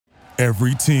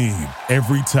Every team,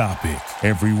 every topic,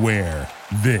 everywhere.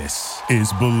 This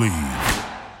is Believe.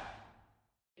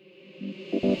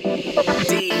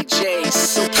 DJ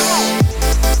Super.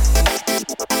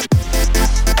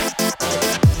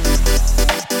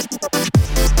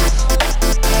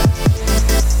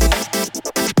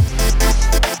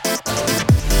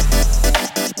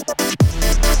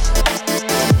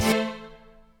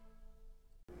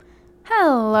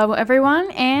 Hello,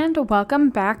 everyone, and welcome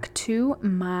back to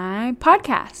my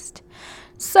podcast.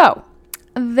 So,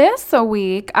 this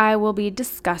week I will be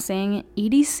discussing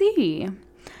EDC.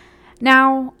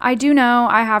 Now, I do know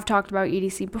I have talked about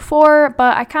EDC before,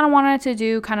 but I kind of wanted to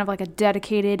do kind of like a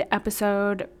dedicated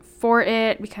episode for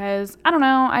it because, I don't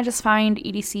know, I just find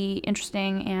EDC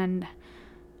interesting and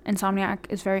Insomniac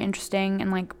is very interesting and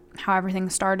like how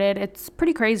everything started. It's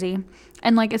pretty crazy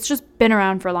and like it's just been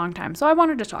around for a long time, so I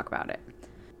wanted to talk about it.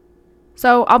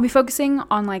 So I'll be focusing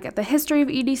on like the history of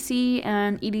EDC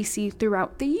and EDC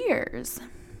throughout the years.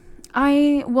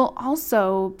 I will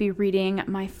also be reading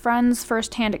my friend's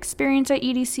firsthand experience at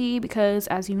EDC because,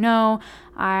 as you know,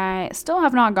 I still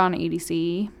have not gone to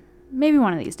EDC, maybe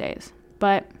one of these days,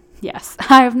 but yes,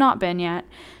 I have not been yet,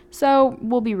 so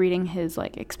we'll be reading his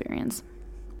like experience.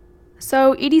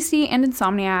 So EDC and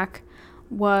Insomniac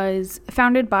was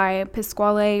founded by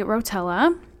Pasquale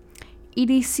Rotella.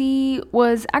 EDC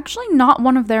was actually not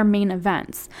one of their main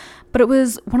events, but it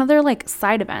was one of their like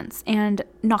side events, and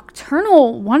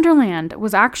Nocturnal Wonderland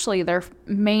was actually their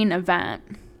main event.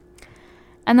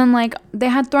 And then like they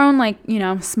had thrown like, you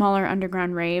know, smaller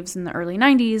underground raves in the early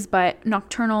 90s, but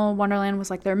Nocturnal Wonderland was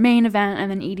like their main event, and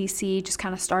then EDC just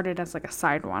kind of started as like a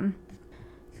side one.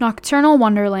 Nocturnal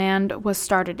Wonderland was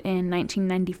started in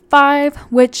 1995,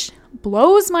 which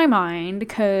blows my mind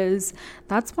because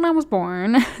that's when I was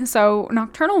born. So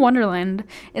Nocturnal Wonderland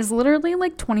is literally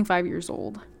like 25 years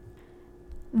old.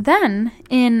 Then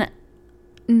in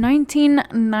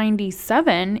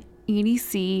 1997,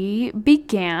 EDC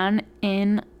began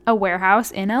in a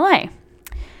warehouse in LA.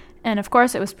 And of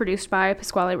course, it was produced by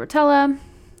Pasquale Rotella.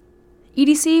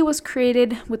 EDC was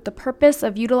created with the purpose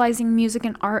of utilizing music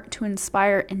and art to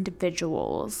inspire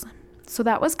individuals. So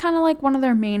that was kind of like one of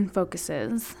their main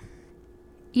focuses.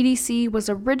 EDC was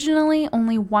originally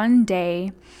only one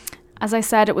day. As I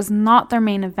said, it was not their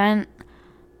main event.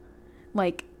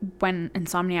 Like when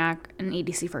Insomniac and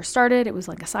EDC first started, it was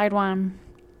like a side one.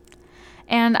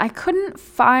 And I couldn't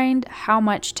find how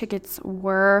much tickets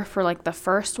were for like the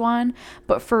first one,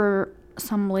 but for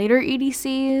some later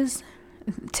EDCs,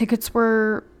 tickets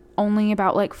were only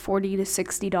about like $40 to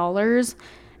 $60,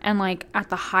 and like at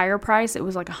the higher price it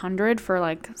was like $100 for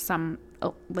like some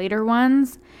later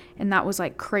ones, and that was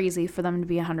like crazy for them to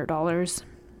be $100.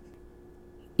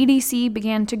 EDC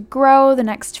began to grow the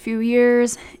next few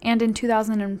years, and in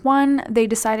 2001 they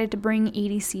decided to bring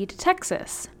EDC to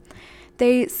Texas.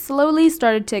 They slowly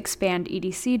started to expand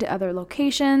EDC to other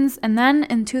locations, and then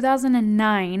in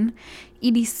 2009,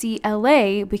 EDC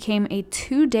LA became a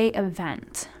 2-day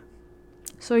event.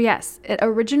 So yes, it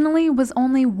originally was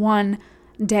only one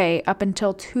day up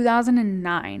until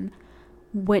 2009,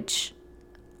 which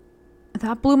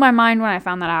that blew my mind when I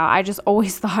found that out. I just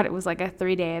always thought it was like a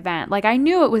 3-day event. Like I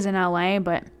knew it was in LA,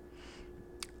 but I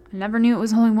never knew it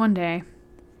was only one day.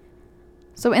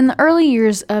 So in the early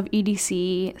years of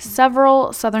EDC,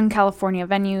 several Southern California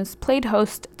venues played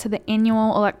host to the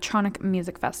annual Electronic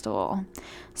Music Festival.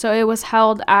 So it was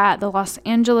held at the Los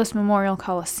Angeles Memorial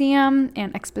Coliseum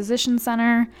and Exposition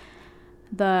Center,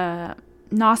 the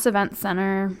NOS Event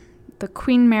Center, the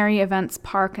Queen Mary Events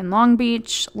Park in Long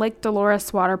Beach, Lake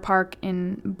Dolores Water Park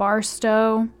in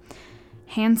Barstow,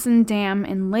 Hanson Dam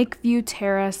in Lakeview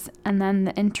Terrace, and then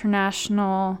the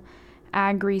International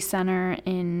Agri Center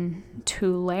in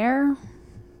Tulare.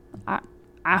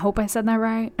 I hope I said that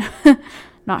right.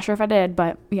 Not sure if I did,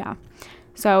 but yeah.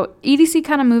 So EDC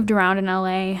kind of moved around in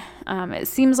LA. It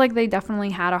seems like they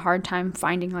definitely had a hard time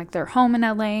finding like their home in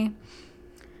LA,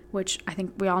 which I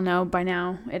think we all know by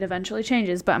now it eventually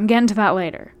changes, but I'm getting to that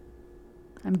later.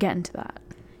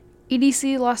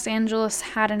 EDC Los Angeles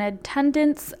had an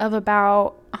attendance of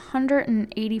about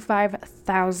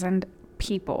 185,000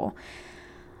 people.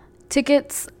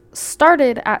 Tickets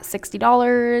started at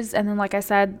 $60, and then like I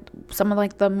said, some of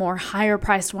like the more higher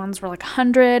priced ones were like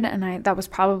 $100, and that was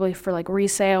probably for like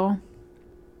resale.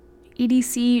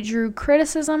 EDC drew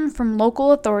criticism from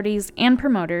local authorities and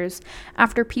promoters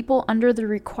after people under the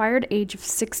required age of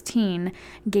 16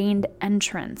 gained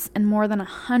entrance, and more than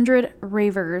 100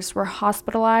 ravers were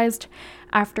hospitalized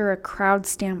after a crowd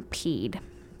stampede.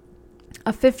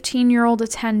 A 15-year-old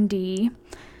attendee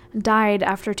died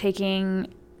after taking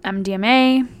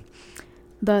MDMA.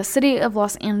 The city of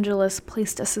Los Angeles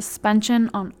placed a suspension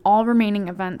on all remaining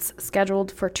events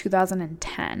scheduled for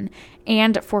 2010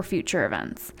 and for future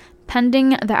events,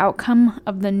 pending the outcome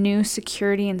of the new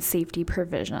security and safety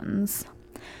provisions.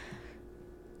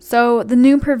 So the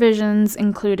new provisions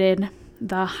included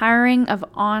the hiring of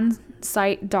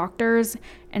on-site doctors,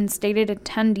 and stated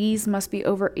attendees must be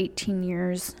over 18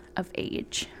 years of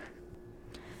age.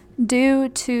 Due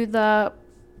to the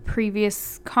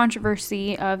previous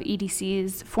controversy of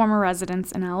EDC's former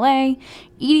residence in LA,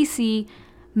 EDC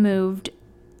moved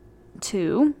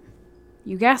to,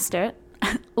 you guessed it,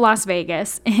 Las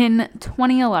Vegas in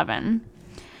 2011.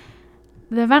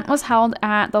 The event was held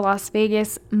at the Las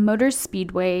Vegas Motor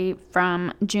Speedway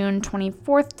from June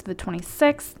 24th to the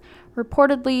 26th.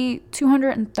 Reportedly,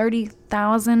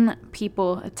 230,000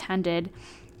 people attended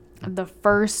the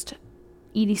first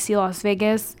EDC Las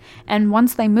Vegas, and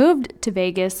once they moved to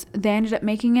Vegas, they ended up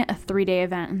making it a 3-day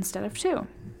event instead of 2.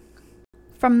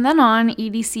 From then on,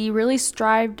 EDC really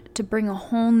strived to bring a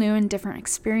whole new and different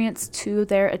experience to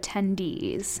their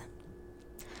attendees.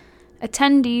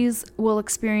 Attendees will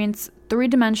experience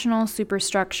 3-dimensional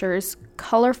superstructures,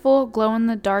 colorful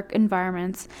glow-in-the-dark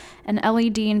environments, and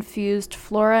LED-infused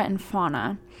flora and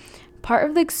fauna. Part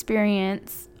of the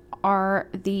experience are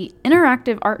the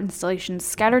interactive art installations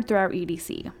scattered throughout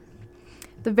EDC,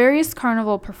 the various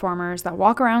carnival performers that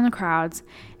walk around the crowds,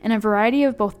 and a variety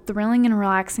of both thrilling and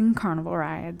relaxing carnival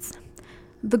rides.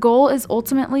 The goal is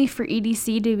ultimately for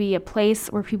EDC to be a place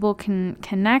where people can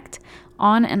connect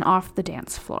on and off the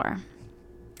dance floor.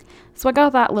 So I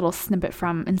got that little snippet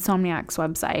from Insomniac's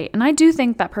website, and I do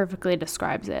think that perfectly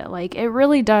describes it. Like, it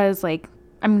really does,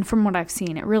 from what I've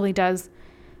seen, it really does,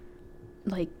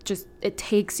 it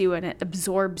takes you and it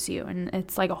absorbs you, and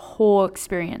it's like a whole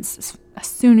experience as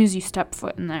soon as you step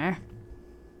foot in there.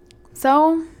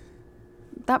 So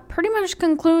that pretty much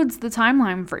concludes the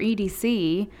timeline for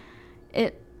EDC.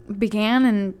 It began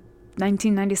in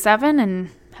 1997 and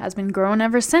has been growing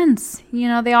ever since.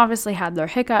 They obviously had their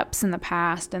hiccups in the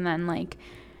past, and then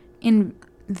in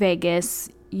Vegas,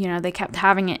 they kept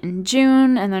having it in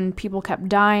June, and then people kept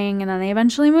dying, and then they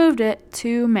eventually moved it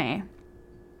to May.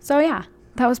 So yeah,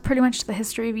 that was pretty much the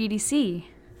history of EDC.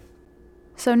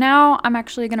 So now I'm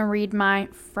actually going to read my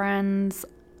friend's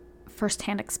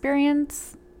firsthand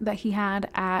experience that he had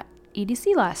at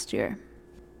EDC last year.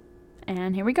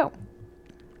 And here we go.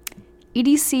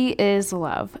 EDC is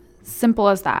love. Simple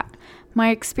as that. My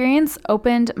experience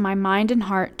opened my mind and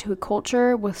heart to a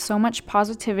culture with so much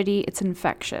positivity it's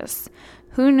infectious.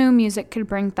 Who knew music could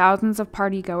bring thousands of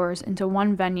partygoers into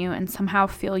one venue and somehow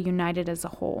feel united as a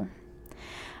whole?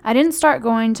 I didn't start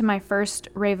going to my first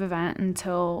rave event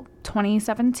until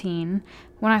 2017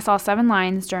 when I saw Seven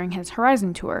Lions during his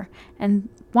Horizon tour, and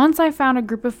once I found a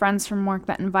group of friends from work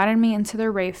that invited me into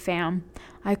their rave fam,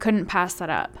 I couldn't pass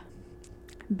that up.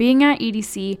 Being at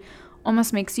EDC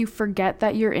almost makes you forget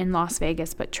that you're in Las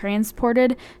Vegas, but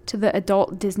transported to the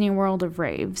adult Disney World of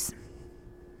raves.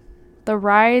 The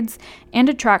rides and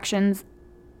attractions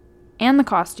and the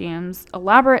costumes,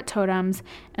 elaborate totems,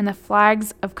 and the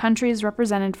flags of countries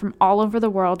represented from all over the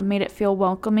world made it feel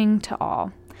welcoming to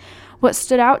all. What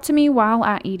stood out to me while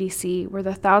at EDC were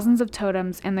the thousands of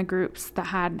totems and the groups that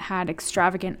had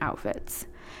extravagant outfits.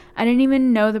 I didn't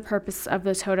even know the purpose of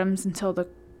the totems until the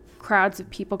crowds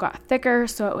of people got thicker,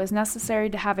 so it was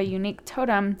necessary to have a unique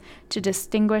totem to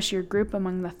distinguish your group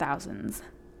among the thousands.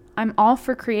 I'm all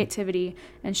for creativity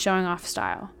and showing off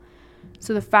style,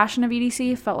 so the fashion of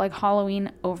EDC felt like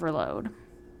Halloween overload.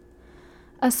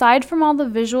 Aside from all the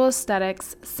visual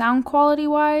aesthetics, sound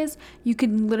quality-wise, you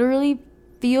could literally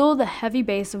feel the heavy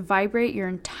bass vibrate your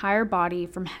entire body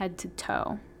from head to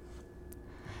toe.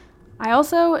 I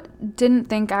also didn't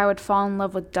think I would fall in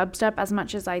love with dubstep as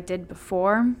much as I did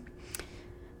before.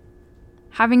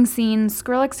 Having seen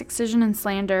Skrillex, Excision, and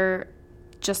Slander,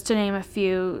 just to name a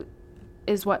few,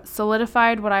 is what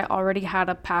solidified what I already had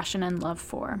a passion and love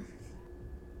for.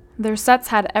 Their sets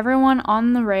had everyone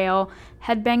on the rail,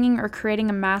 headbanging or creating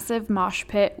a massive mosh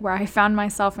pit where I found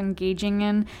myself engaging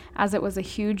in as it was a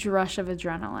huge rush of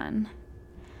adrenaline.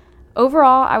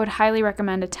 Overall, I would highly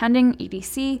recommend attending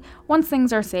EDC once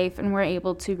things are safe and we're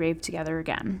able to rave together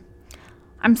again.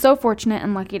 I'm so fortunate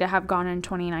and lucky to have gone in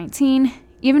 2019.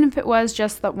 Even if it was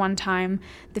just that one time,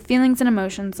 the feelings and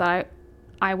emotions that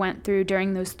I went through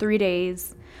during those 3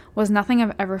 days was nothing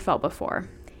I've ever felt before.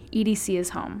 EDC is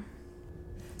home.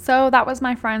 So that was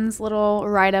my friend's little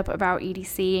write-up about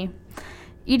EDC.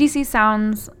 EDC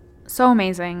sounds so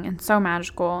amazing and so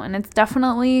magical, and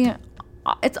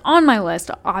it's on my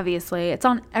list, obviously. It's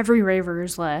on every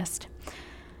raver's list.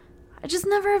 I just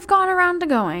never have gone around to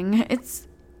going.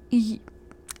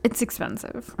 it's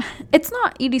expensive. It's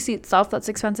not EDC itself that's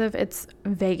expensive. It's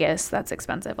Vegas that's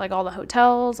expensive. Like all the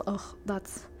hotels.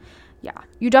 Yeah.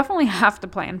 You definitely have to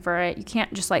plan for it. You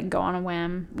can't just like go on a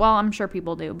whim. Well, I'm sure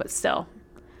people do, but still.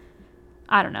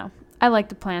 I don't know. I like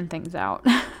to plan things out.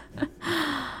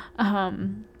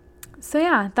 So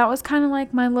yeah, that was kind of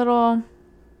like my little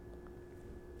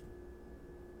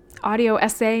audio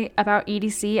essay about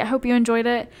EDC. I hope you enjoyed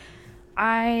it.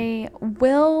 I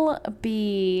will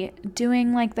be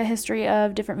doing like the history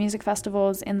of different music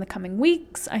festivals in the coming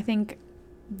weeks. I think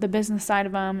the business side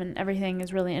of them and everything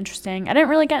is really interesting. I didn't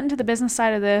really get into the business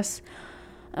side of this.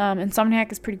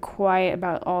 Insomniac is pretty quiet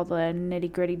about all the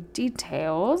nitty-gritty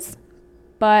details,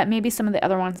 but maybe some of the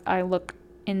other ones I look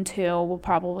into will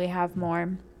probably have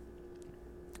more.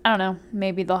 I don't know.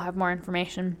 Maybe they'll have more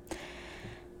information.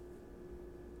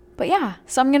 But yeah,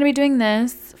 so I'm going to be doing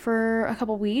this for a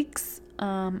couple weeks.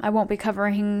 I won't be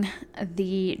covering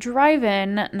the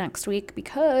drive-in next week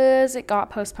because it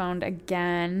got postponed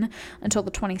again until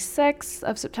the 26th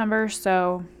of September.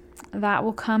 So that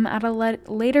will come at a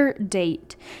later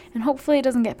date. And hopefully it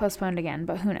doesn't get postponed again,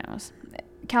 but who knows?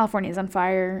 California is on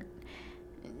fire.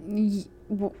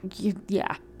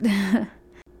 Yeah.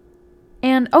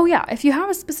 And, oh yeah, if you have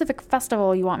a specific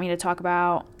festival you want me to talk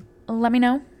about, let me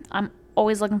know. I'm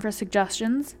always looking for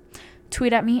suggestions.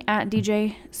 Tweet at me at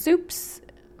DJ Soups.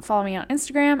 Follow me on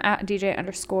Instagram at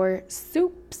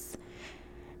DJ_Soups.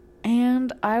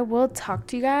 And I will talk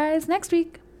to you guys next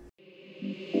week.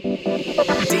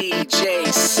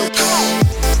 DJ Soups.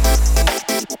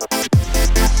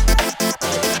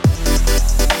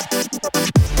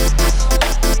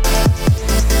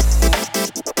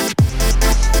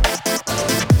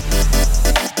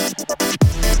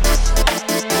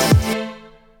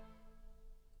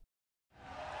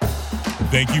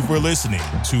 Thank you for listening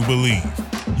to Believe.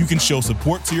 You can show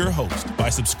support to your host by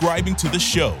subscribing to the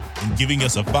show and giving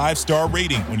us a 5-star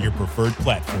rating on your preferred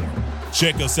platform.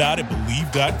 Check us out at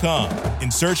Believe.com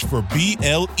and search for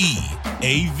BLEAV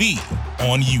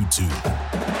on YouTube.